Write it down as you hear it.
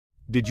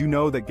Did you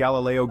know that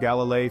Galileo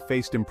Galilei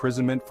faced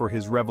imprisonment for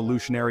his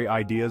revolutionary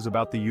ideas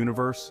about the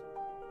universe?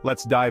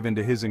 Let's dive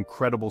into his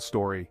incredible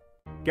story.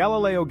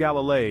 Galileo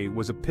Galilei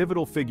was a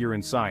pivotal figure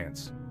in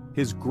science.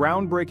 His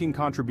groundbreaking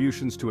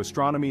contributions to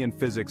astronomy and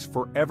physics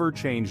forever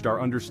changed our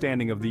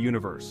understanding of the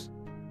universe.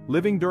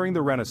 Living during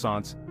the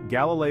Renaissance,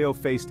 Galileo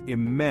faced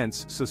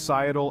immense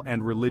societal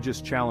and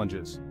religious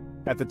challenges.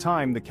 At the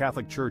time, the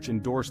Catholic Church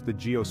endorsed the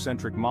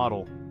geocentric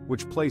model,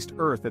 which placed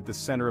Earth at the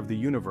center of the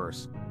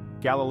universe.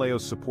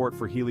 Galileo's support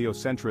for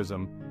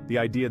heliocentrism, the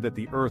idea that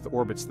the Earth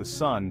orbits the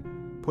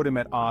Sun, put him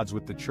at odds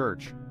with the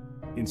Church.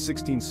 In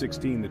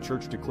 1616, the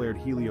Church declared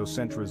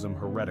heliocentrism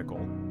heretical,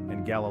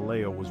 and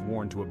Galileo was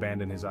warned to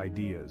abandon his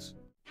ideas.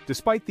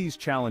 Despite these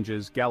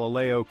challenges,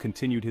 Galileo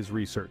continued his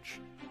research.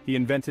 He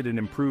invented an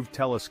improved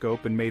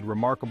telescope and made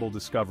remarkable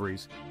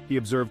discoveries. He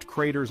observed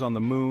craters on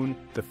the Moon,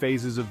 the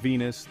phases of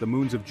Venus, the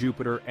moons of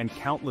Jupiter, and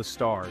countless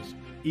stars,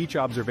 each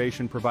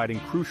observation providing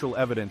crucial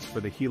evidence for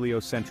the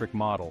heliocentric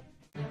model.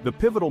 The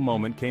pivotal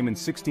moment came in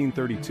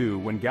 1632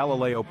 when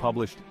Galileo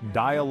published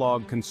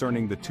Dialogue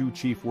Concerning the Two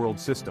Chief World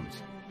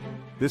Systems.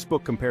 This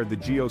book compared the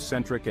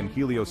geocentric and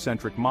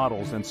heliocentric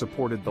models and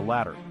supported the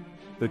latter.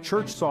 The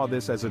Church saw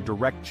this as a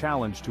direct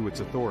challenge to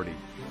its authority,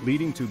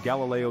 leading to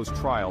Galileo's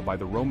trial by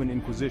the Roman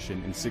Inquisition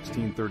in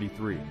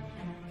 1633.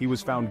 He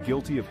was found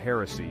guilty of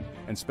heresy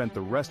and spent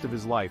the rest of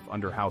his life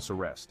under house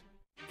arrest.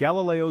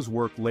 Galileo's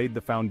work laid the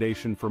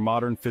foundation for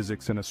modern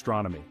physics and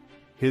astronomy.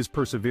 His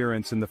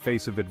perseverance in the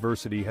face of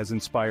adversity has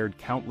inspired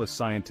countless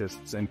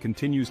scientists and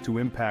continues to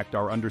impact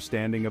our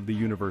understanding of the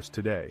universe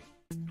today.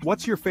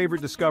 What's your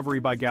favorite discovery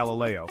by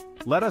Galileo?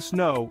 Let us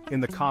know in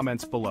the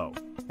comments below.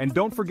 And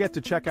don't forget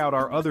to check out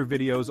our other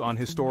videos on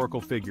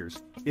historical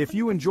figures. If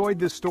you enjoyed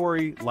this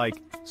story,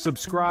 like,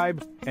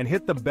 subscribe, and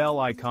hit the bell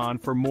icon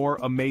for more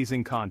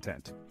amazing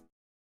content.